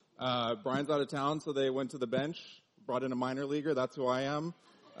Brian's out of town, so they went to the bench, brought in a minor leaguer. That's who I am.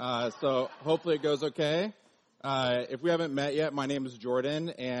 So hopefully it goes okay. If we haven't met yet, my name is Jordan,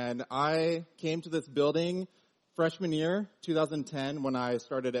 and I came to this building freshman year, 2010, when I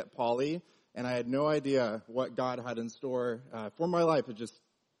started at Poly, and I had no idea what God had in store for my life. It just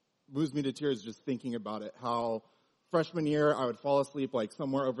moves me to tears just thinking about it, how freshman year I would fall asleep like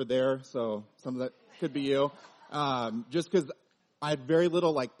somewhere over there, so some of that could be you, just because I had very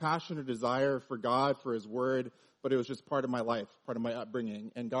little like passion or desire for God, for His Word, but it was just part of my life, part of my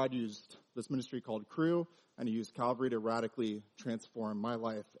upbringing. And God used this ministry called Crew, and He used Calvary to radically transform my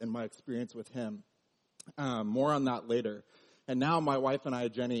life and my experience with Him. More on that later. And now my wife and I,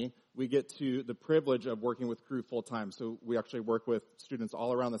 Jenny, we get to the privilege of working with Crew full time. So we actually work with students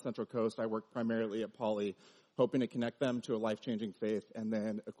all around the Central Coast. I work primarily at Poly, hoping to connect them to a life-changing faith and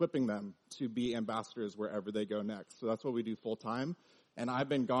then equipping them to be ambassadors wherever they go next. So that's what we do full time. And I've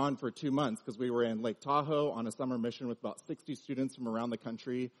been gone for 2 months because we were in Lake Tahoe on a summer mission with about 60 students from around the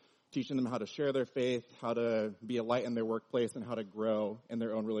country, teaching them how to share their faith, how to be a light in their workplace, and how to grow in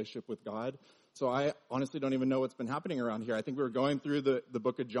their own relationship with God. So I honestly don't even know what's been happening around here. I think we're going through the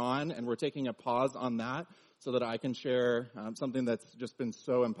book of John, and we're taking a pause on that so that I can share something that's just been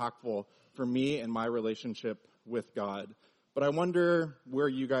so impactful for me and my relationship with God. But I wonder where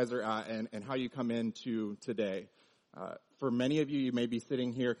you guys are at and how you come into today. For many of you, you may be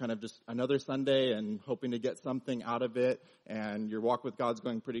sitting here kind of just another Sunday and hoping to get something out of it, and your walk with God's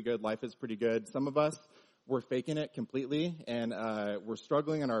going pretty good. Life is pretty good. Some of us, we're faking it completely, and we're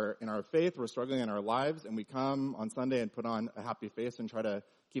struggling in our faith. We're struggling in our lives, and we come on Sunday and put on a happy face and try to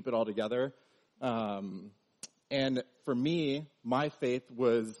keep it all together. And for me, my faith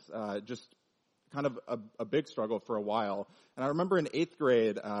was just kind of a big struggle for a while. And I remember in 8th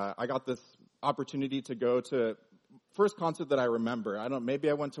grade, I got this opportunity to go to first concert that I remember. Maybe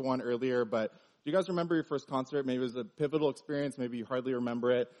I went to one earlier, but do you guys remember your first concert? Maybe it was a pivotal experience. Maybe you hardly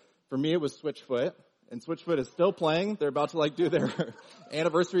remember it. For me, it was Switchfoot. And Switchfoot is still playing. They're about to do their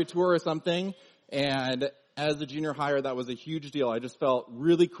anniversary tour or something. And as a junior higher, that was a huge deal. I just felt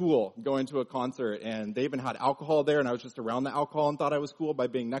really cool going to a concert. And they even had alcohol there, and I was just around the alcohol and thought I was cool by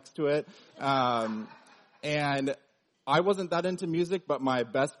being next to it. And I wasn't that into music, but my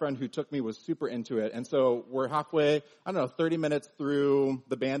best friend who took me was super into it. And so we're halfway, 30 minutes through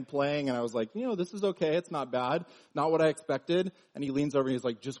the band playing, and I was like, this is okay. It's not bad. Not what I expected. And he leans over and he's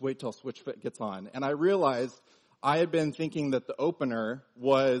like, just wait till Switchfoot gets on. And I realized I had been thinking that the opener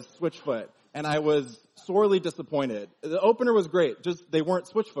was Switchfoot, and I was sorely disappointed. The opener was great. Just they weren't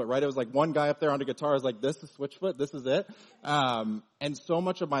Switchfoot, right? It was like one guy up there on a guitar was like, this is Switchfoot. This is it. And so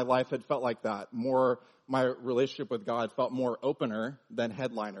much of my life had felt like that. My relationship with God felt more opener than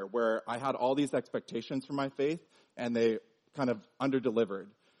headliner, where I had all these expectations for my faith, and they kind of underdelivered.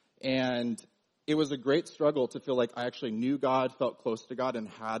 And it was a great struggle to feel like I actually knew God, felt close to God, and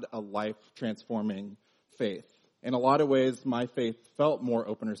had a life-transforming faith. In a lot of ways, my faith felt more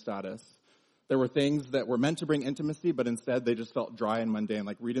opener status. There were things that were meant to bring intimacy, but instead they just felt dry and mundane.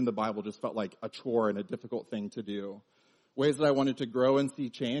 Like reading the Bible just felt like a chore and a difficult thing to do. Ways that I wanted to grow and see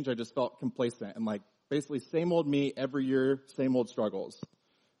change, I just felt complacent and like basically same old me every year, same old struggles.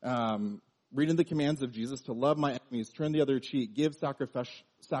 Reading the commands of Jesus to love my enemies, turn the other cheek, give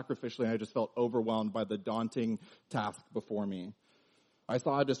sacrificially, I just felt overwhelmed by the daunting task before me. I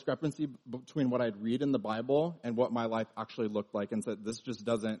saw a discrepancy between what I'd read in the Bible and what my life actually looked like, and said, this just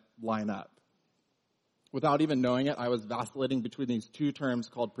doesn't line up. Without even knowing it, I was vacillating between these two terms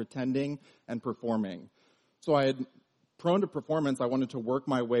called pretending and performing. So I had prone to performance. I wanted to work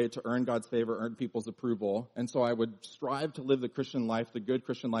my way to earn God's favor, earn people's approval. And so I would strive to live the Christian life, the good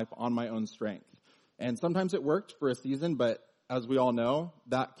Christian life, on my own strength. And sometimes it worked for a season, but as we all know,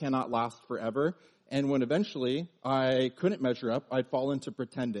 that cannot last forever. And when eventually I couldn't measure up, I'd fall into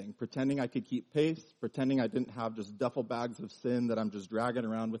pretending I could keep pace, pretending I didn't have just duffel bags of sin that I'm just dragging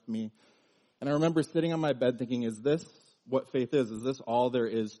around with me. And I remember sitting on my bed thinking, is this what faith is? Is this all there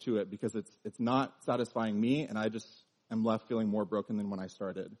is to it? Because it's not satisfying me, and I just am left feeling more broken than when I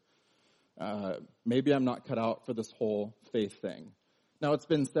started. Maybe I'm not cut out for this whole faith thing. Now, it's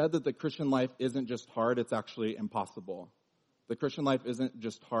been said that the Christian life isn't just hard, it's actually impossible. The Christian life isn't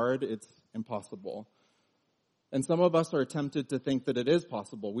just hard, it's impossible. And some of us are tempted to think that it is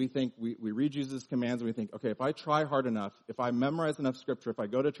possible. We think, we read Jesus' commands and we think, okay, if I try hard enough, if I memorize enough scripture, if I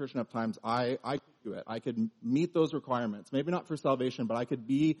go to church enough times, I could do it. I could meet those requirements. Maybe not for salvation, but I could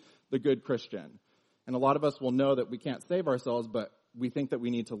be the good Christian. And a lot of us will know that we can't save ourselves, but we think that we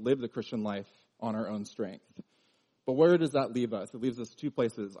need to live the Christian life on our own strength. But where does that leave us? It leaves us two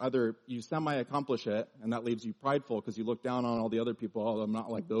places. Either you semi-accomplish it, and that leaves you prideful because you look down on all the other people. Oh, I'm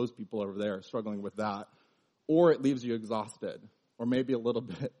not like those people over there struggling with that. Or it leaves you exhausted, or maybe a little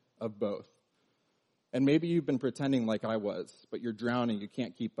bit of both. And maybe you've been pretending like I was, but you're drowning, you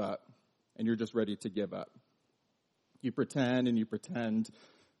can't keep up, and you're just ready to give up. You pretend and you pretend,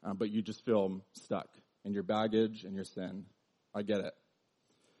 but you just feel stuck in your baggage and your sin. I get it.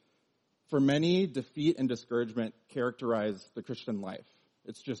 For many, defeat and discouragement characterize the Christian life.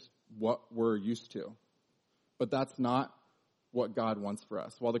 It's just what we're used to. But that's not what God wants for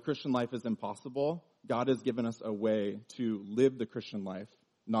us. While the Christian life is impossible, God has given us a way to live the Christian life,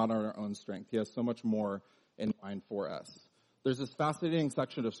 not on our own strength. He has so much more in mind for us. There's this fascinating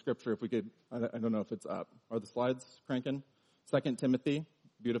section of Scripture, if we could, I don't know if it's up. Are the slides cranking? 2 Timothy,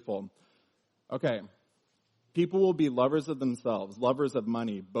 beautiful. Okay. People will be lovers of themselves, lovers of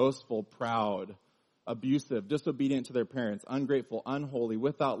money, boastful, proud, abusive, disobedient to their parents, ungrateful, unholy,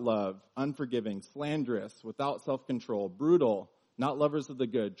 without love, unforgiving, slanderous, without self-control, brutal, not lovers of the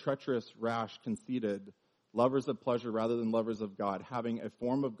good, treacherous, rash, conceited, lovers of pleasure rather than lovers of God, having a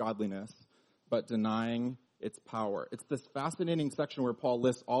form of godliness, but denying its power. It's this fascinating section where Paul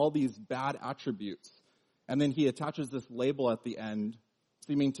lists all these bad attributes, and then he attaches this label at the end,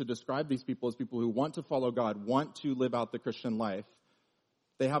 seeming to describe these people as people who want to follow God, want to live out the Christian life.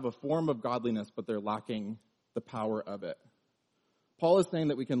 They have a form of godliness, but they're lacking the power of it. Paul is saying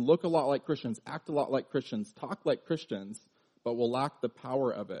that we can look a lot like Christians, act a lot like Christians, talk like Christians, but we'll lack the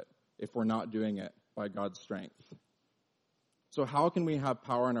power of it if we're not doing it by God's strength. So how can we have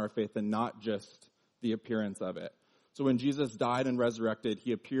power in our faith and not just the appearance of it? So when Jesus died and resurrected,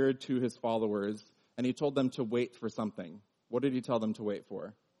 he appeared to his followers, and he told them to wait for something. What did he tell them to wait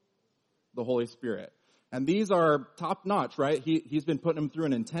for? The Holy Spirit. And these are top-notch, right? He's been putting them through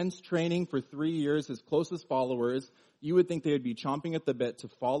an intense training for 3 years, his closest followers. You would think they would be chomping at the bit to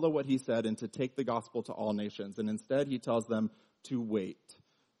follow what he said and to take the gospel to all nations. And instead, he tells them to wait,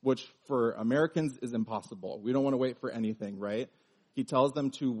 which for Americans is impossible. We don't want to wait for anything, right? He tells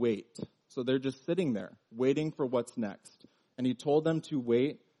them to wait. So they're just sitting there, waiting for what's next. And he told them to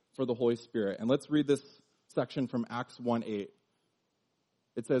wait for the Holy Spirit. And let's read this section from Acts 1:8.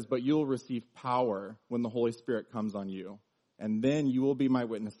 It says, "But you will receive power when the Holy Spirit comes on you. And then you will be my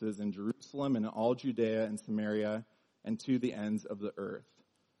witnesses in Jerusalem and in all Judea and Samaria and to the ends of the earth."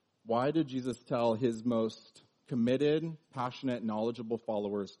 Why did Jesus tell his most committed, passionate, knowledgeable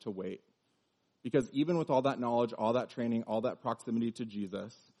followers to wait? Because even with all that knowledge, all that training, all that proximity to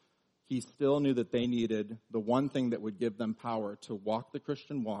Jesus, he still knew that they needed the one thing that would give them power to walk the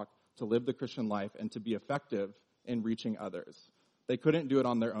Christian walk, to live the Christian life, and to be effective in reaching others. They couldn't do it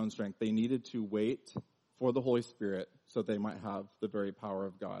on their own strength. They needed to wait for the Holy Spirit so they might have the very power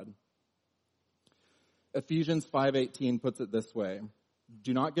of God. Ephesians 5:18 puts it this way: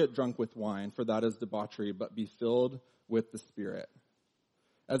 "Do not get drunk with wine, for that is debauchery, but be filled with the Spirit."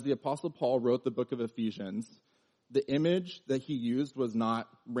 As the Apostle Paul wrote the book of Ephesians, the image that he used was not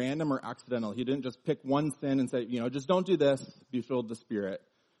random or accidental. He didn't just pick one sin and say, just don't do this, be filled with the Spirit.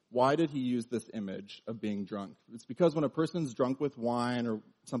 Why did he use this image of being drunk? It's because when a person's drunk with wine or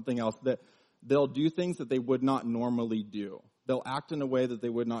something else, that they'll do things that they would not normally do. They'll act in a way that they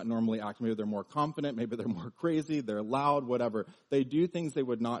would not normally act. Maybe they're more confident, maybe they're more crazy, they're loud, whatever. They do things they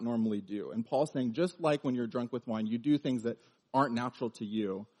would not normally do. And Paul's saying, just like when you're drunk with wine, you do things that aren't natural to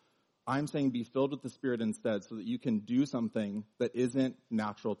you. I'm saying be filled with the Spirit instead so that you can do something that isn't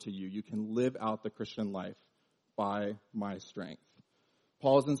natural to you. You can live out the Christian life by my strength.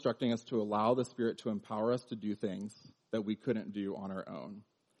 Paul is instructing us to allow the Spirit to empower us to do things that we couldn't do on our own.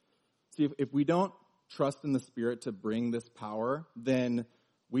 See, if we don't trust in the Spirit to bring this power, then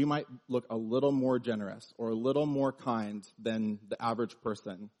we might look a little more generous or a little more kind than the average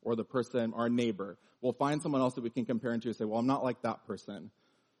person or the person, our neighbor. We'll find someone else that we can compare him to and say, well, I'm not like that person.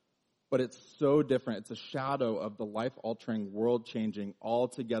 But it's so different. It's a shadow of the life-altering, world-changing,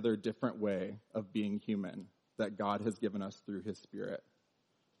 altogether different way of being human that God has given us through his Spirit.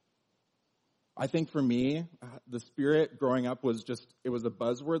 I think for me, the Spirit growing up was it was a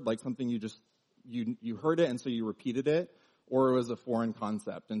buzzword, like something you heard it and so you repeated it, or it was a foreign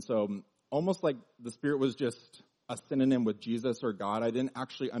concept. And so almost like the Spirit was just a synonym with Jesus or God. I didn't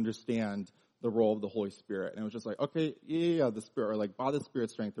actually understand the role of the Holy Spirit. And it was just like, okay, yeah, the Spirit, or like by the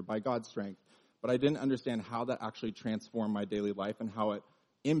Spirit's strength or by God's strength. But I didn't understand how that actually transformed my daily life and how it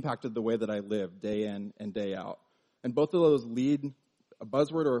impacted the way that I live day in and day out. And both of those a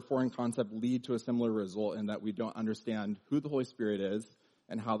buzzword or a foreign concept lead to a similar result in that we don't understand who the Holy Spirit is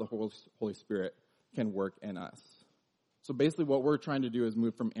and how the Holy Spirit can work in us. So basically what we're trying to do is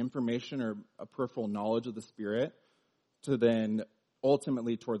move from information or a peripheral knowledge of the Spirit to then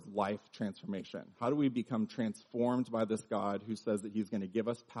ultimately towards life transformation. How do we become transformed by this God who says that he's going to give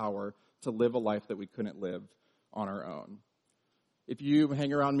us power to live a life that we couldn't live on our own? If you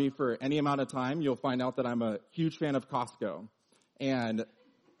hang around me for any amount of time, you'll find out that I'm a huge fan of Costco. And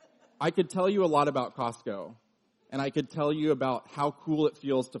I could tell you a lot about Costco. And I could tell you about how cool it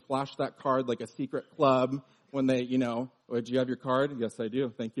feels to flash that card like a secret club when they, oh, do you have your card? Yes, I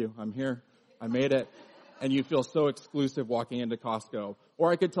do. Thank you. I'm here. I made it. And you feel so exclusive walking into Costco.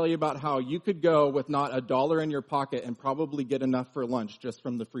 Or I could tell you about how you could go with not $1 in your pocket and probably get enough for lunch just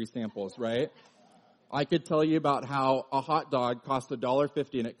from the free samples, right? I could tell you about how a hot dog costs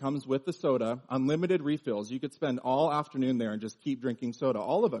 $1.50 and it comes with the soda, unlimited refills. You could spend all afternoon there and just keep drinking soda,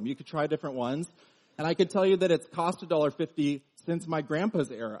 all of them. You could try different ones. And I could tell you that it's cost $1.50 since my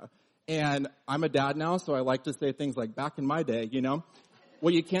grandpa's era. And I'm a dad now, so I like to say things like back in my day,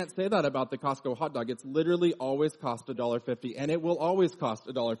 Well, you can't say that about the Costco hot dog. It's literally always cost $1.50, and it will always cost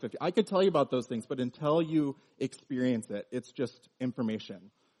 $1.50. I could tell you about those things, but until you experience it, it's just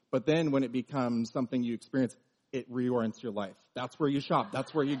information. But then when it becomes something you experience, it reorients your life. That's where you shop.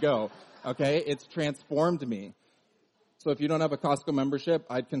 That's where you go. Okay? It's transformed me. So if you don't have a Costco membership,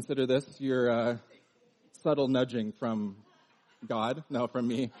 I'd consider this your subtle nudging from God. No, from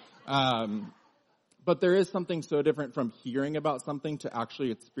me. But there is something so different from hearing about something to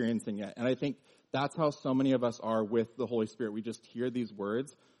actually experiencing it. And I think that's how so many of us are with the Holy Spirit. We just hear these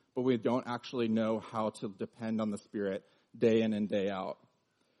words, but we don't actually know how to depend on the Spirit day in and day out.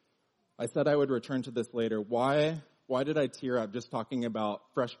 I said I would return to this later. Why did I tear up just talking about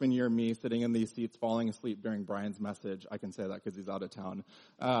freshman year me sitting in these seats falling asleep during Brian's message? I can say that because he's out of town.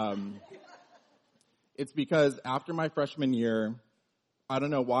 It's because after my freshman year, I don't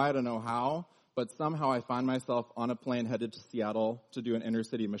know why, I don't know how, but somehow I find myself on a plane headed to Seattle to do an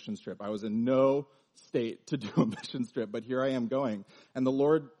inner-city missions trip. I was in no state to do a missions trip, but here I am going. And the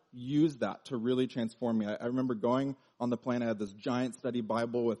Lord used that to really transform me. I remember going on the plane. I had this giant study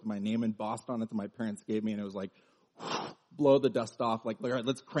Bible with my name embossed on it that my parents gave me, and it was like, blow the dust off. Like, all right,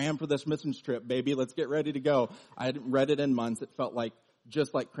 let's cram for this missions trip, baby. Let's get ready to go. I hadn't read it in months. It felt like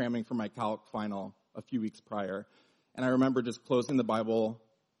just like cramming for my calc final a few weeks prior. And I remember just closing the Bible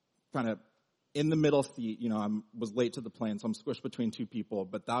kind of in the middle seat. I was late to the plane, so I'm squished between two people.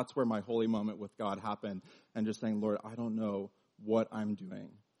 But that's where my holy moment with God happened. And just saying, Lord, I don't know what I'm doing.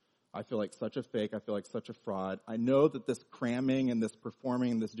 I feel like such a fake. I feel like such a fraud. I know that this cramming and this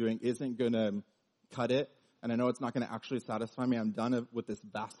performing and this doing isn't going to cut it. And I know it's not going to actually satisfy me. I'm done with this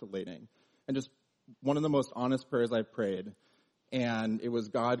vacillating. And just one of the most honest prayers I've prayed. And it was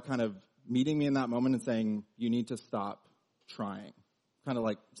God kind of meeting me in that moment and saying, you need to stop trying. Kind of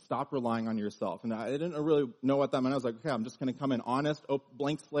like stop relying on yourself. And I didn't really know what that meant. I was like, okay, I'm just going to come in honest,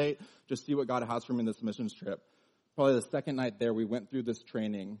 blank slate, just see what God has for me in this missions trip. Probably the second night there, we went through this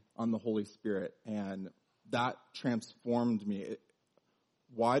training on the Holy Spirit, and that transformed me.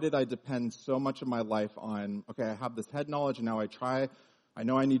 Why did I depend so much of my life on, okay, I have this head knowledge, and now I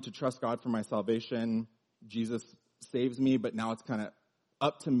know I need to trust God for my salvation. Jesus saves me, but now it's kind of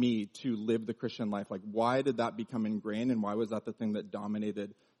up to me to live the Christian life. Like, why did that become ingrained, and why was that the thing that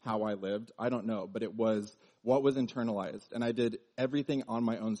dominated how I lived? I don't know, but it was what was internalized. And I did everything on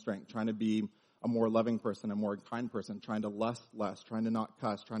my own strength, trying to be a more loving person, a more kind person, trying to lust less, trying to not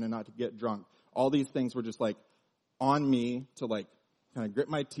cuss, trying to not to get drunk. All these things were just like on me to like kind of grit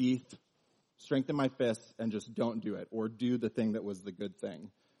my teeth, strengthen my fists, and just don't do it, or do the thing that was the good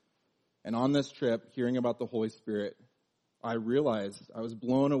thing. And on this trip, hearing about the Holy Spirit, I realized I was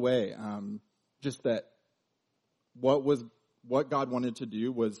blown away. Just that what God wanted to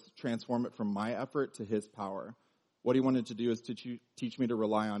do was transform it from my effort to His power. What He wanted to do is to teach me to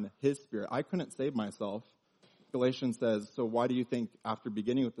rely on His Spirit. I couldn't save myself. Galatians says, so why do you think after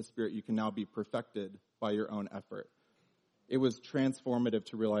beginning with the Spirit you can now be perfected by your own effort? It was transformative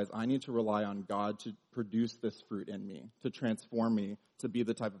to realize I need to rely on God to produce this fruit in me, to transform me to be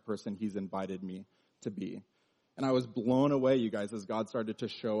the type of person He's invited me to be. And I was blown away, you guys, as God started to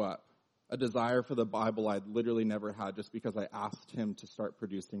show up. A desire for the Bible I'd literally never had just because I asked Him to start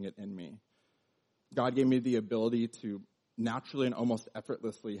producing it in me. God gave me the ability to naturally and almost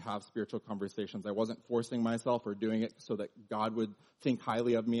effortlessly have spiritual conversations. I wasn't forcing myself or doing it so that God would think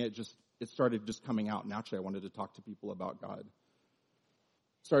highly of me. It started just coming out naturally. I wanted to talk to people about God.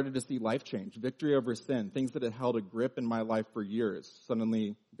 Started to see life change, victory over sin, things that had held a grip in my life for years.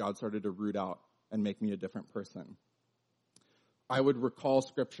 Suddenly, God started to root out and make me a different person. I would recall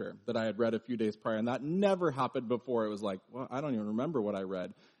scripture that I had read a few days prior, and that never happened before. It was like, well, I don't even remember what I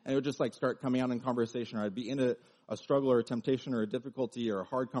read. And it would just like start coming out in conversation, or I'd be in a struggle or a temptation or a difficulty or a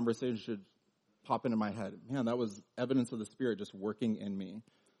hard conversation pop into my head. Man, that was evidence of the Spirit just working in me.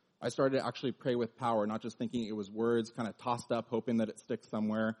 I started to actually pray with power, not just thinking it was words kind of tossed up, hoping that it sticks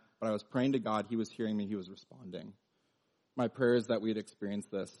somewhere, but I was praying to God. He was hearing me. He was responding. My prayer is that we'd experience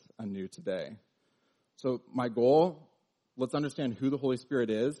this anew today. So my goal, let's understand who the Holy Spirit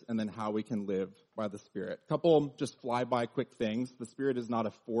is and then how we can live by the Spirit. A couple just fly-by quick things. The Spirit is not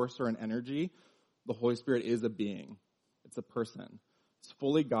a force or an energy. The Holy Spirit is a being. It's a person. It's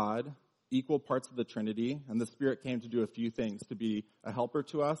fully God, equal parts of the Trinity, and the Spirit came to do a few things, to be a helper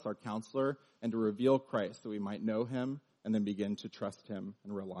to us, our counselor, and to reveal Christ so we might know him and then begin to trust him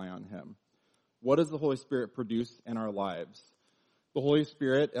and rely on him. What does the Holy Spirit produce in our lives? The Holy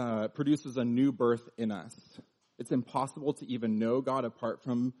Spirit produces a new birth in us. It's impossible to even know God apart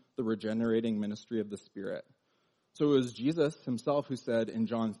from the regenerating ministry of the Spirit. So it was Jesus himself who said in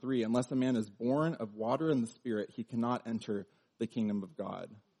John 3, unless a man is born of water and the Spirit, he cannot enter the kingdom of God.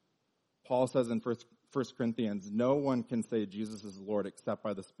 Paul says in 1 Corinthians, no one can say Jesus is Lord except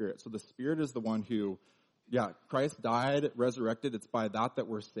by the Spirit. So the Spirit is the one who, Christ died, resurrected. It's by that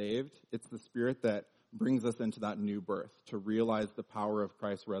we're saved. It's the Spirit that brings us into that new birth, to realize the power of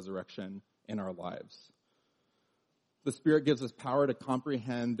Christ's resurrection in our lives. The Spirit gives us power to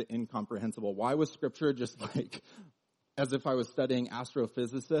comprehend the incomprehensible. Why was Scripture just like, as if I was studying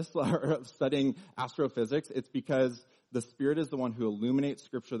astrophysicists or studying astrophysics? It's because the Spirit is the one who illuminates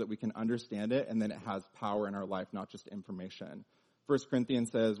Scripture that we can understand it, and then it has power in our life, not just information. 1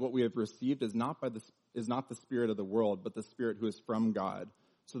 Corinthians says, what we have received is not the spirit of the world, but the Spirit who is from God,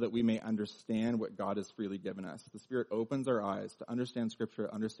 so that we may understand what God has freely given us. The Spirit opens our eyes to understand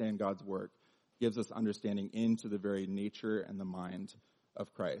Scripture, understand God's work, gives us understanding into the very nature and the mind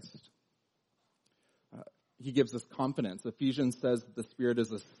of Christ. He gives us confidence. Ephesians says that the Spirit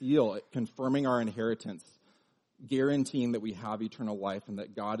is a seal, confirming our inheritance, guaranteeing that we have eternal life and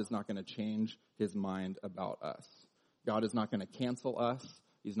that God is not going to change his mind about us. God is not going to cancel us.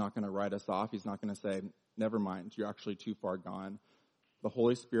 He's not going to write us off. He's not going to say, never mind, you're actually too far gone. The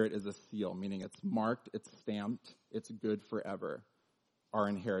Holy Spirit is a seal, meaning it's marked, it's stamped, it's good forever. Our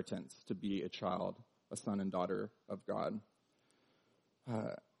inheritance to be a child, a son and daughter of God.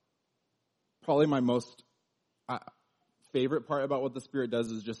 Probably my most favorite part about what the Spirit does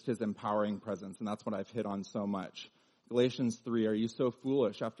is just his empowering presence, and that's what I've hit on so much. Galatians 3, are you so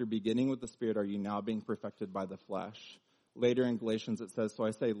foolish? After beginning with the Spirit, are you now being perfected by the flesh? Later in Galatians it says, so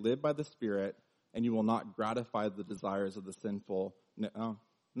I say, live by the Spirit, and you will not gratify the desires of the sinful. Oh,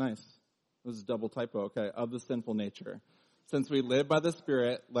 nice. This is a double typo. Okay, of the sinful nature. Since we live by the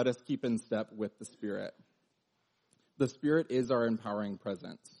Spirit, let us keep in step with the Spirit. The Spirit is our empowering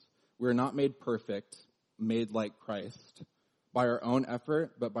presence. We're not made perfect, made like Christ, by our own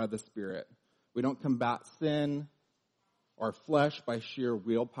effort, but by the Spirit. We don't combat sin, our flesh, by sheer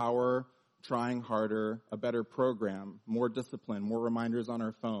willpower, trying harder, a better program, more discipline, more reminders on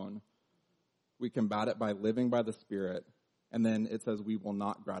our phone. We combat it by living by the Spirit, and then it says we will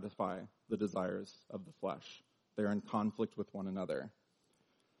not gratify the desires of the flesh. They're in conflict with one another.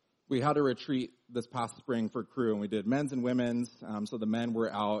 We had a retreat this past spring for Cru, and we did men's and women's. So the men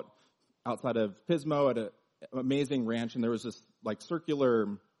were outside of Pismo at an amazing ranch, and there was this like circular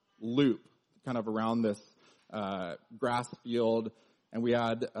loop kind of around this grass field, and we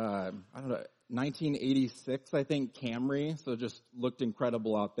had 1986 I think Camry, so it just looked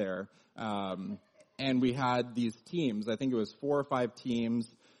incredible out there. And we had these teams. I think it was 4 or 5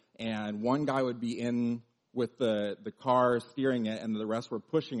 teams, and one guy would be in with the car steering it, and the rest were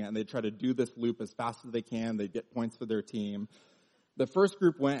pushing it, and they'd try to do this loop as fast as they can. They'd get points for their team. The first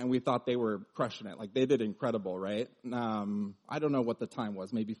group went, and we thought they were crushing it. Like, they did incredible, right? I don't know what the time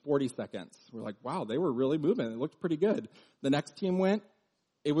was, maybe 40 seconds. We're like, wow, they were really moving. It looked pretty good. The next team went,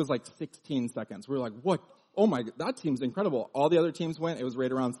 it was like 16 seconds. We were like, what? Oh my, that team's incredible. All the other teams went, it was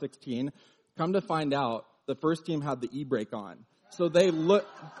right around 16. Come to find out, the first team had the e-brake on. So they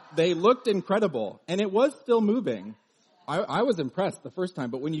looked incredible, and it was still moving. I was impressed the first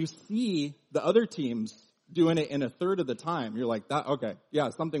time, but when you see the other teams doing it in a third of the time, you're like,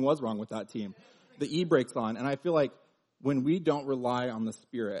 something was wrong with that team. The e-brake's on, and I feel like when we don't rely on the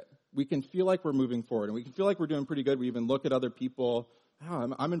Spirit, we can feel like we're moving forward, and we can feel like we're doing pretty good. We even look at other people,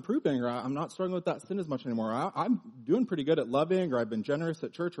 I'm improving, or I'm not struggling with that sin as much anymore. I'm doing pretty good at loving, or I've been generous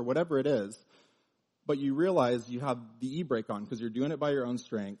at church, or whatever it is. But you realize you have the e-brake on because you're doing it by your own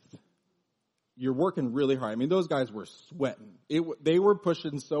strength. You're working really hard. I mean, those guys were sweating. They were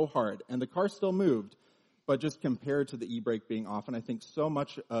pushing so hard, and the car still moved. But just compared to the e-brake being off, and I think so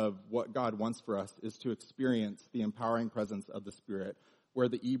much of what God wants for us is to experience the empowering presence of the Spirit, where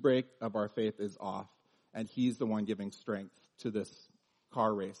the e-brake of our faith is off, and he's the one giving strength to this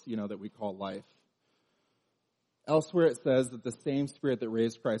car race, that we call life. Elsewhere it says that the same Spirit that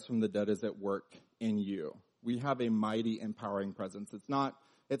raised Christ from the dead is at work in you. We have a mighty empowering presence. It's not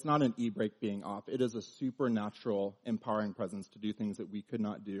an e-brake being off. It is a supernatural empowering presence to do things that we could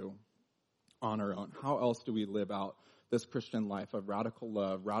not do on our own. How else do we live out this Christian life of radical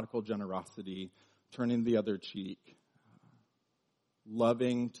love, radical generosity, turning the other cheek,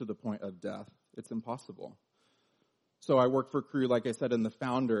 loving to the point of death? It's impossible. So I work for Cru, like I said, and the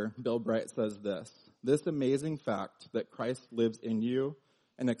founder, Bill Bright, says this amazing fact that Christ lives in you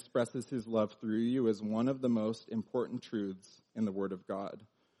and expresses his love through you is one of the most important truths in the Word of God.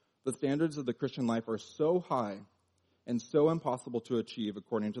 The standards of the Christian life are so high and so impossible to achieve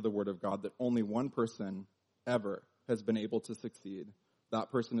according to the Word of God that only one person ever has been able to succeed.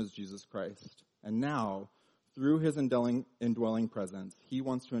 That person is Jesus Christ. And now, through his indwelling presence, he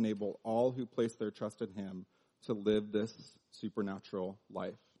wants to enable all who place their trust in him to live this supernatural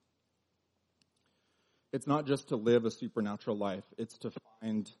life. It's not just to live a supernatural life, it's to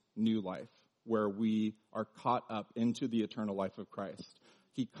find new life where we are caught up into the eternal life of Christ.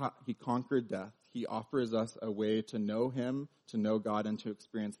 He conquered death. He offers us a way to know him, to know God, and to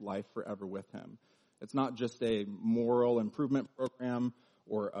experience life forever with him. It's not just a moral improvement program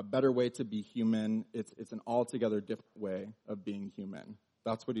or a better way to be human. It's an altogether different way of being human.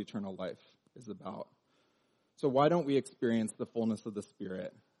 That's what eternal life is about. So why don't we experience the fullness of the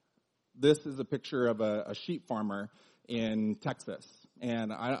Spirit? This is a picture of a sheep farmer in Texas.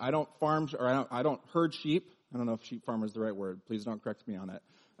 And I don't farm, or I don't herd sheep. I don't know if sheep farmer is the right word. Please don't correct me on it.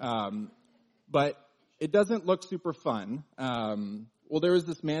 But it doesn't look super fun. Well, there was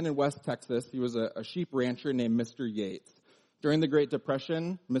this man in West Texas. He was a sheep rancher named Mr. Yates. During the Great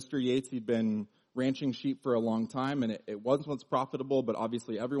Depression, Mr. Yates, he'd been ranching sheep for a long time, and it was once profitable, but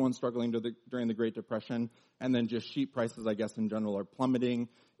obviously everyone's struggling during the Great Depression, and then just sheep prices, I guess, in general are plummeting.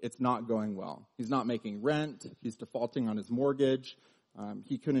 It's not going well. He's not making rent. He's defaulting on his mortgage.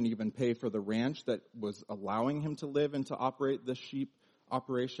 He couldn't even pay for the ranch that was allowing him to live and to operate the sheep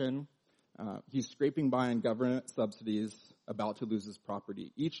operation. He's scraping by on government subsidies, about to lose his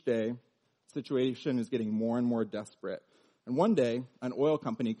property. Each day, the situation is getting more and more desperate. And one day, an oil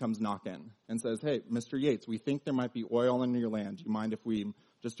company comes knocking and says, "Hey, Mr. Yates, we think there might be oil in your land. Do you mind if we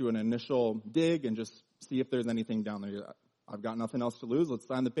just do an initial dig and just see if there's anything down there? I've got nothing else to lose. Let's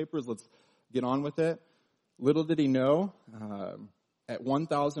sign the papers. Let's get on with it." Little did he know, at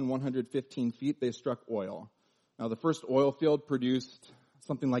 1,115 feet, they struck oil. Now, the first oil field produced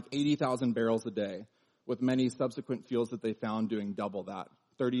something like 80,000 barrels a day, with many subsequent fields that they found doing double that.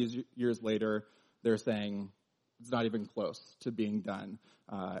 30 years later, they're saying it's not even close to being done.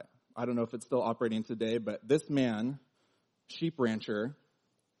 I don't know if it's still operating today, but this man, sheep rancher,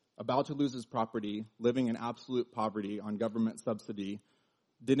 about to lose his property, living in absolute poverty on government subsidy,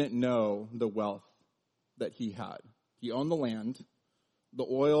 didn't know the wealth that he had. He owned the land. The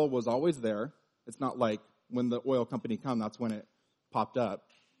oil was always there. It's not like when the oil company came, that's when it popped up.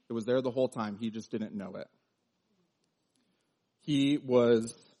 It was there the whole time. He just didn't know it. He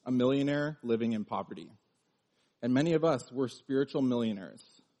was a millionaire living in poverty. And many of us were spiritual millionaires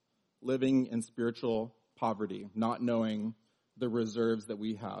living in spiritual poverty, not knowing the reserves that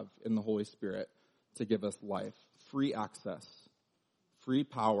we have in the Holy Spirit to give us life, free access, free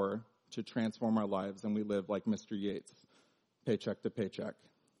power to transform our lives, and we live like Mr. Yates, paycheck to paycheck.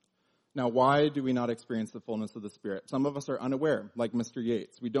 Now, why do we not experience the fullness of the Spirit? Some of us are unaware, like Mr.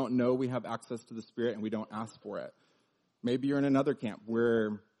 Yates. We don't know we have access to the Spirit, and we don't ask for it. Maybe you're in another camp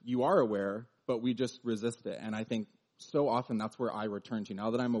where you are aware, but we just resist it. And I think so often that's where I return to.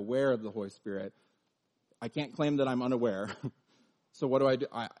 Now that I'm aware of the Holy Spirit, I can't claim that I'm unaware. So what do I do?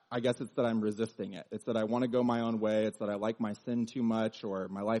 I guess it's that I'm resisting it. It's that I want to go my own way. It's that I like my sin too much, or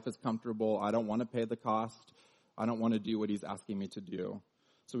my life is comfortable. I don't want to pay the cost. I don't want to do what he's asking me to do.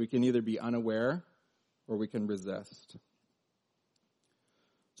 So we can either be unaware or we can resist.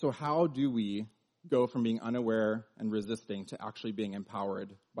 So how do we go from being unaware and resisting to actually being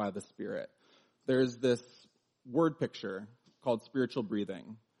empowered by the Spirit? There's this word picture called spiritual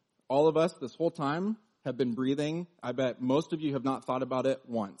breathing. All of us this whole time have been breathing. I bet most of you have not thought about it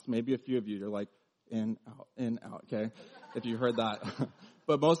once. Maybe a few of you, you're like, in, out, okay? If you heard that.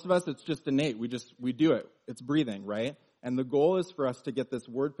 But most of us, it's just innate. We do it. It's breathing, right? And the goal is for us to get this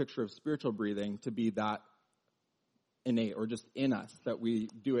word picture of spiritual breathing to be that innate or just in us, that we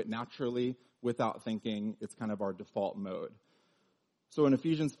do it naturally without thinking. It's kind of our default mode. So in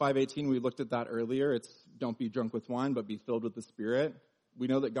Ephesians 5:18, we looked at that earlier. It's don't be drunk with wine, but be filled with the Spirit. We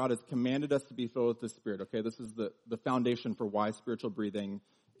know that God has commanded us to be filled with the Spirit, okay? This is the foundation for why spiritual breathing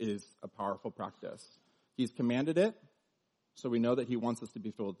is a powerful practice. He's commanded it, So we know that he wants us to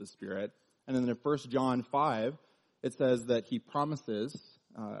be filled with the Spirit. And then in 1 John 5, it says that he promises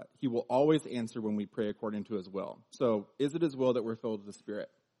he will always answer when we pray according to his will. So is it his will that we're filled with the Spirit?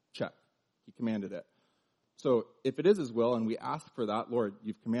 Check. He commanded it. So if it is his will and we ask for that, Lord,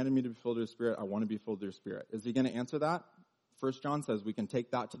 you've commanded me to be filled with your Spirit. I want to be filled with your Spirit. Is he going to answer that? 1 John says we can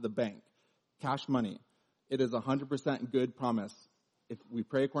take that to the bank. Cash money. It is a 100% good promise. If we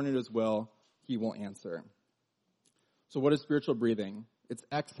pray according to his will, he will answer. So what is spiritual breathing? It's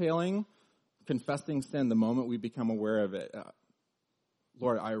exhaling, confessing sin the moment we become aware of it.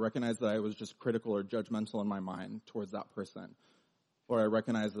 Lord, I recognize that I was just critical or judgmental in my mind towards that person. Or I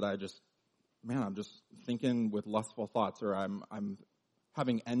recognize that I'm just thinking with lustful thoughts, or I'm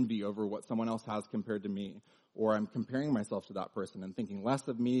having envy over what someone else has compared to me. Or I'm comparing myself to that person and thinking less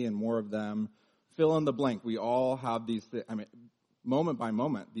of me and more of them. Fill in the blank. We all have these, moment by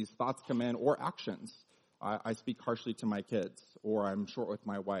moment, these thoughts come in, or actions. I speak harshly to my kids, or I'm short with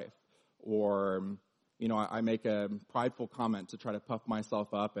my wife, or, I make a prideful comment to try to puff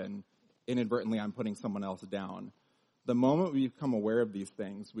myself up, and inadvertently I'm putting someone else down. The moment we become aware of these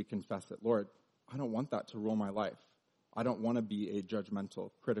things, we confess it. Lord, I don't want that to rule my life. I don't want to be a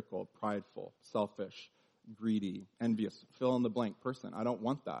judgmental, critical, prideful, selfish, greedy, envious, fill in the blank person. I don't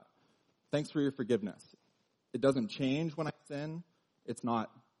want that. Thanks for your forgiveness. It doesn't change when I sin. It's not,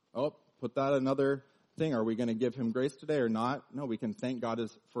 put that another thing. Are we going to give him grace today or not? No, we can thank God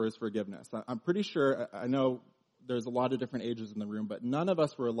for his forgiveness. I'm pretty sure, I know there's a lot of different ages in the room, but none of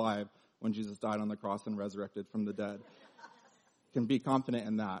us were alive when Jesus died on the cross and resurrected from the dead. Can be confident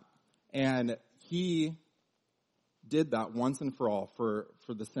in that. And he did that once and for all for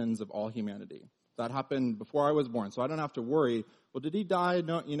the sins of all humanity. That happened before I was born, so I don't have to worry, well, did he die?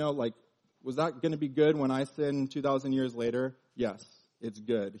 No, was that going to be good when I sin 2,000 years later? Yes, it's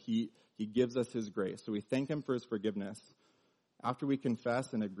good. He gives us his grace. So we thank him for his forgiveness. After we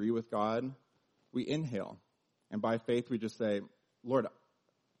confess and agree with God, we inhale. And by faith, we just say, Lord,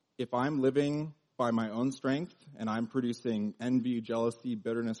 if I'm living by my own strength and I'm producing envy, jealousy,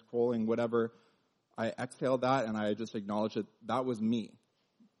 bitterness, quarreling, whatever, I exhale that and I just acknowledge that was me.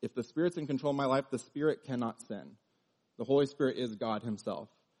 If the Spirit's in control of my life, the Spirit cannot sin. The Holy Spirit is God himself.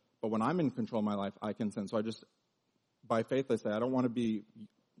 But when I'm in control of my life, I can sin. So I just, by faith, I say, I don't want to be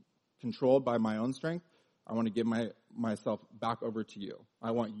controlled by my own strength. I want to give myself back over to you.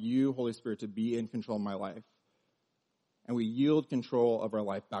 I want you, Holy Spirit, to be in control of my life. And we yield control of our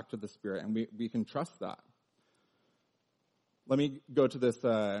life back to the Spirit, and we can trust that. Let me go to this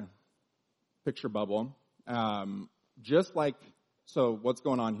picture bubble. So what's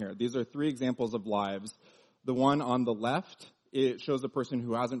going on here? These are 3 examples of lives. The one on the left, it shows a person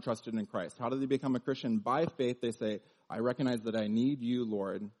who hasn't trusted in Christ. How do they become a Christian? By faith, they say, I recognize that I need you,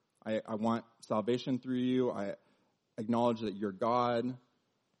 Lord. I want salvation through you. I acknowledge that you're God.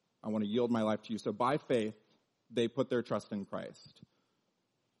 I want to yield my life to you. So by faith, they put their trust in Christ.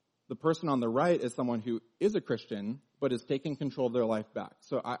 The person on the right is someone who is a Christian, but is taking control of their life back.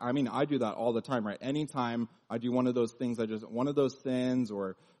 So, I do that all the time, right? Anytime I do one of those things, one of those sins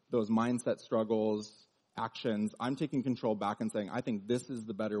or those mindset struggles, actions, I'm taking control back and saying, I think this is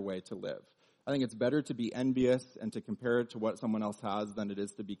the better way to live. I think it's better to be envious and to compare it to what someone else has than it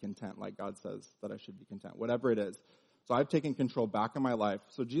is to be content, like God says that I should be content, whatever it is. So I've taken control back in my life.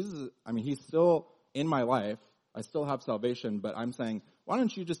 So Jesus, he's still in my life. I still have salvation, but I'm saying, why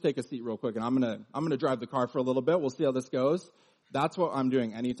don't you just take a seat real quick and I'm gonna drive the car for a little bit. We'll see how this goes. That's what I'm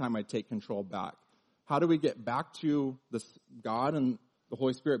doing anytime I take control back. How do we get back to this God and the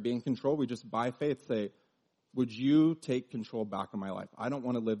Holy Spirit being in control? We just by faith say, would you take control back in my life? I don't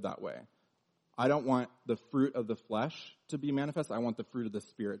want to live that way. I don't want the fruit of the flesh to be manifest. I want the fruit of the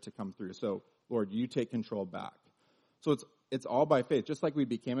Spirit to come through. So, Lord, you take control back. So it's all by faith. Just like we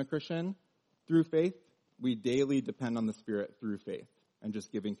became a Christian through faith, we daily depend on the Spirit through faith and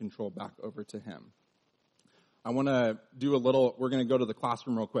just giving control back over to him. I want to we're going to go to the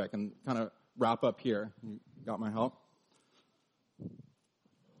classroom real quick and kind of wrap up here. You got my help?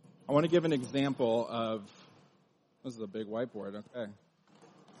 I want to give an example of, this is a big whiteboard, okay.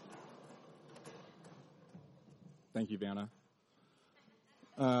 Thank you, Vanna.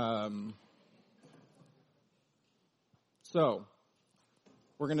 So,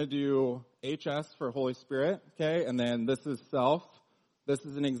 we're going to do HS for Holy Spirit, okay? And then this is self. This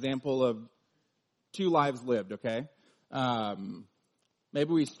is an example of 2 lives lived, okay?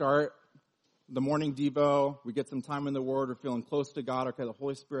 Maybe we start the morning Devo. We get some time in the Word. We're feeling close to God. Okay, the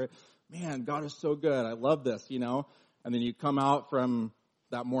Holy Spirit. Man, God is so good. I love this, And then you come out from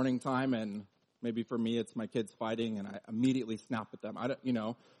that morning time and maybe for me, it's my kids fighting, and I immediately snap at them.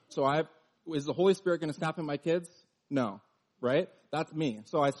 So is the Holy Spirit going to snap at my kids? No. right? That's me.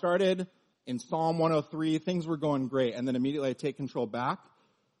 So I started in Psalm 103. Things were going great. And then immediately I take control back.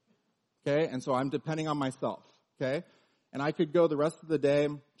 Okay? And so I'm depending on myself. Okay? And I could go the rest of the day,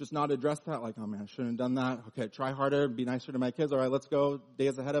 just not address that, like, oh man, I shouldn't have done that. Okay, try harder, be nicer to my kids. All right, let's go.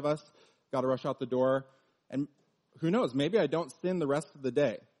 Days ahead of us. Got to rush out the door. And who knows, maybe I don't sin the rest of the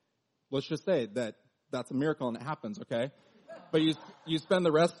day. Let's just say that that's a miracle and it happens, okay? But you spend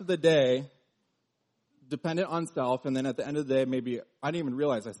the rest of the day dependent on self, and then at the end of the day, maybe, I didn't even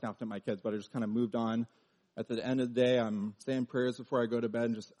realize I snapped at my kids, but I just kind of moved on. At the end of the day, I'm saying prayers before I go to bed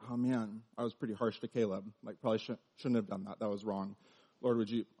and just, oh man, I was pretty harsh to Caleb. Like, probably shouldn't have done that. That was wrong. Lord, would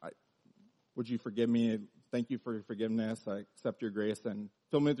you forgive me? Thank you for your forgiveness. I accept your grace and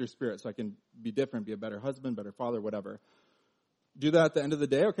fill me with your spirit so I can be different, be a better husband, better father, whatever. Do that at the end of the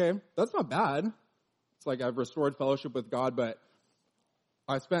day. Okay, that's not bad. It's like I've restored fellowship with God, but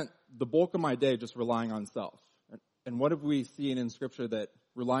I spent the bulk of my day just relying on self. And what have we seen in Scripture that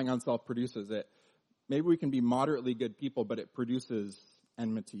relying on self produces? It maybe we can be moderately good people, but it produces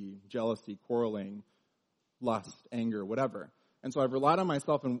enmity, jealousy, quarreling, lust, anger, whatever. And so I've relied on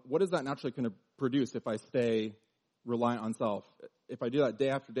myself, and what is that naturally going to produce if I stay reliant on self? If I do that day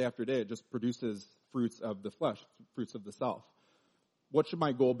after day after day, it just produces fruits of the flesh, fruits of the self. What should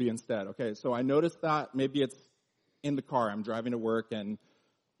my goal be instead? Okay, so I noticed that maybe it's in the car. I'm driving to work, and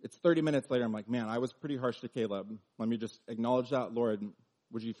it's 30 minutes later. I'm like, man, I was pretty harsh to Caleb. Let me just acknowledge that. Lord,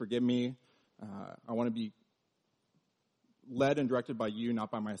 would you forgive me? I want to be led and directed by you, not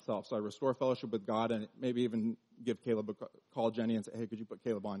by myself. So I restore fellowship with God, and maybe even give Caleb a call, Jenny, and say, hey, could you put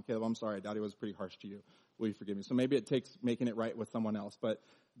Caleb on? Caleb, I'm sorry. Daddy was pretty harsh to you. Will you forgive me? So maybe it takes making it right with someone else. But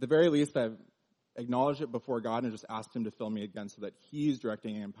at the very least, I've acknowledged it before God and just asked him to fill me again so that he's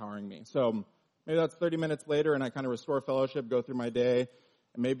directing and empowering me. So maybe that's 30 minutes later, and I kind of restore fellowship, go through my day.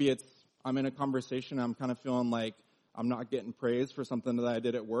 And maybe it's I'm in a conversation, I'm kind of feeling like I'm not getting praise for something that I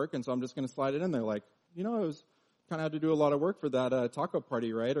did at work, and so I'm just going to slide it in there like, I was kind of had to do a lot of work for that taco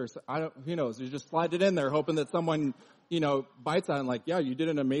party, right? Or who knows? You just slide it in there hoping that someone, bites on it and like, yeah, you did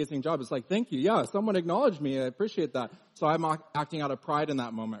an amazing job. It's like, thank you. Yeah, someone acknowledged me. I appreciate that. So I'm acting out of pride in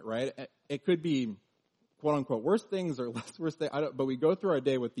that moment, right? It could be, quote unquote, worse things or less worse things. But we go through our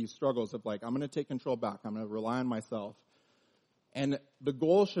day with these struggles of like, I'm going to take control back. I'm going to rely on myself. And the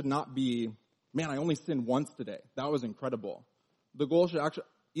goal should not be, man, I only sinned once today. That was incredible. The goal should actually,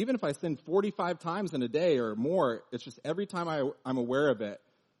 even if I sin 45 times in a day or more, it's just every time I'm aware of it,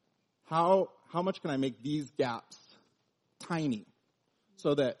 how much can I make these gaps tiny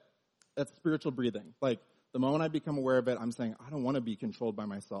so that that's spiritual breathing. Like the moment I become aware of it, I'm saying, I don't want to be controlled by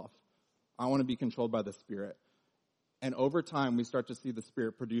myself. I want to be controlled by the Spirit. And over time, we start to see the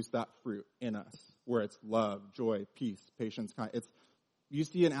Spirit produce that fruit in us, where it's love, joy, peace, patience, kindness. You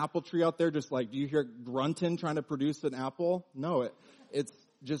see an apple tree out there, just like, do you hear grunting trying to produce an apple? No, it's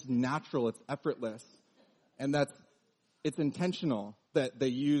just natural. It's effortless. And it's intentional that they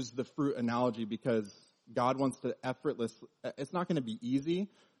use the fruit analogy because God wants to it's not going to be easy,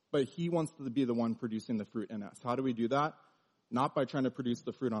 but he wants to be the one producing the fruit in us. How do we do that? Not by trying to produce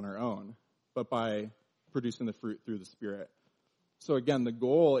the fruit on our own, but by producing the fruit through the Spirit. So again, the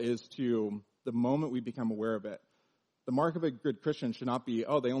goal is to, the moment we become aware of it, the mark of a good Christian should not be,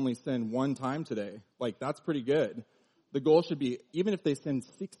 they only sinned one time today. Like, that's pretty good. The goal should be, even if they sinned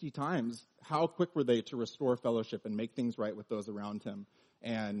 60 times, how quick were they to restore fellowship and make things right with those around him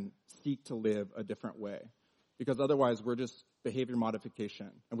and seek to live a different way? Because otherwise, we're just behavior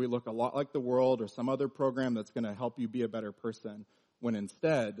modification. And we look a lot like the world or some other program that's going to help you be a better person, when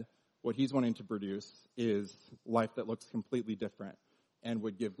instead, what he's wanting to produce is life that looks completely different and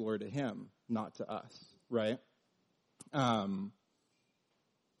would give glory to him, not to us, right?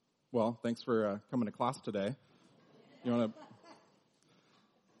 Well, thanks for coming to class today.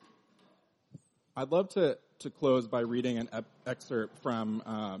 I'd love to close by reading an excerpt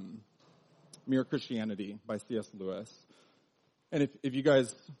from Mere Christianity by C.S. Lewis. And if you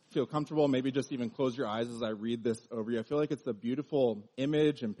guys feel comfortable, maybe just even close your eyes as I read this over you. I feel like it's a beautiful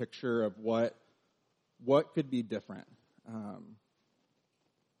image and picture of what could be different.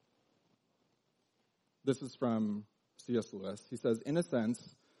 This is from C.S. Lewis. He says, in a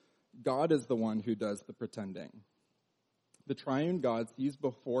sense, God is the one who does the pretending. The triune God sees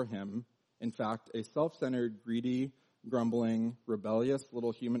before him, in fact, a self-centered, greedy, grumbling, rebellious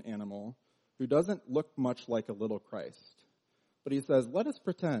little human animal who doesn't look much like a little Christ. But he says, let us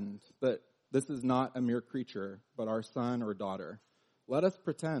pretend that this is not a mere creature, but our son or daughter. Let us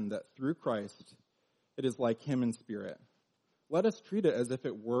pretend that through Christ, it is like him in spirit. Let us treat it as if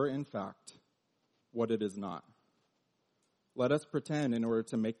it were, in fact, what it is not. Let us pretend in order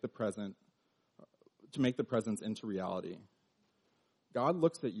to make the presence into reality. God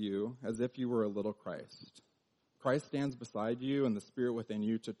looks at you as if you were a little Christ. Christ stands beside you and the Spirit within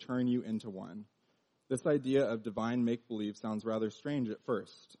you to turn you into one. This idea of divine make-believe sounds rather strange at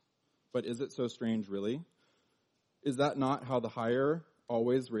first. But is it so strange, really? Is that not how the higher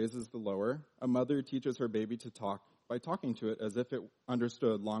always raises the lower? A mother teaches her baby to talk by talking to it as if it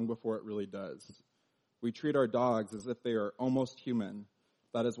understood long before it really does. We treat our dogs as if they are almost human.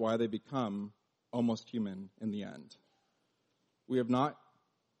 That is why they become almost human in the end. We have not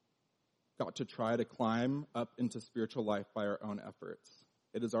got to try to climb up into spiritual life by our own efforts.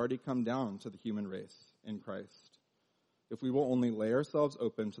 It has already come down to the human race in Christ. If we will only lay ourselves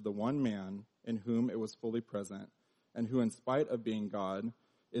open to the one man in whom it was fully present, and who, in spite of being God,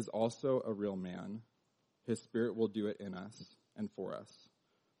 is also a real man, his Spirit will do it in us and for us.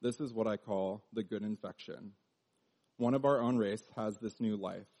 This is what I call the good infection. One of our own race has this new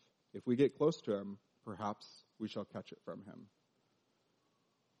life. If we get close to him, perhaps we shall catch it from him.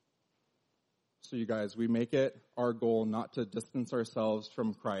 So you guys, we make it our goal not to distance ourselves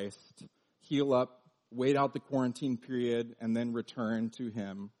from Christ, heal up, wait out the quarantine period, and then return to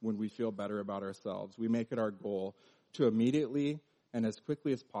him when we feel better about ourselves. We make it our goal to immediately and as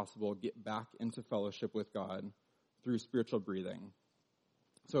quickly as possible get back into fellowship with God through spiritual breathing.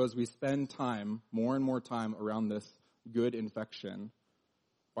 So as we spend time, more and more time around this good infection,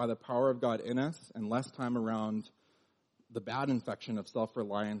 by the power of God in us and less time around the bad infection of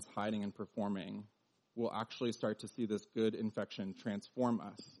self-reliance, hiding, and performing, we'll actually start to see this good infection transform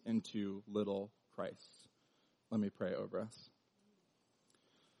us into little Christ. Let me pray over us.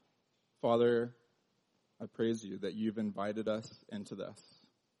 Father, I praise you that you've invited us into this,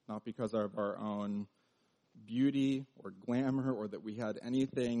 not because of our own beauty or glamour or that we had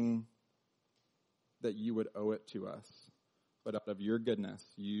anything that you would owe it to us, but out of your goodness,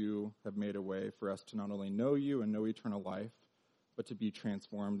 you have made a way for us to not only know you and know eternal life, but to be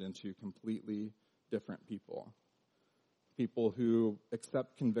transformed into completely different people. People who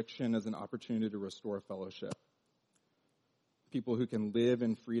accept conviction as an opportunity to restore fellowship. People who can live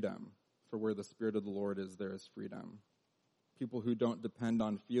in freedom, for where the Spirit of the Lord is, there is freedom. People who don't depend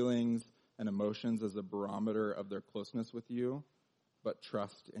on feelings and emotions as a barometer of their closeness with you, but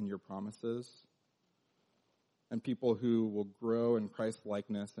trust in your promises. And people who will grow in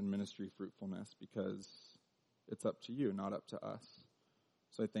Christ-likeness and ministry fruitfulness because it's up to you, not up to us.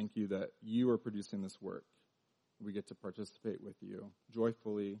 So I thank you that you are producing this work. We get to participate with you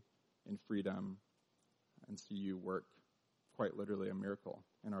joyfully in freedom and see you work quite literally a miracle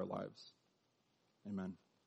in our lives. Amen.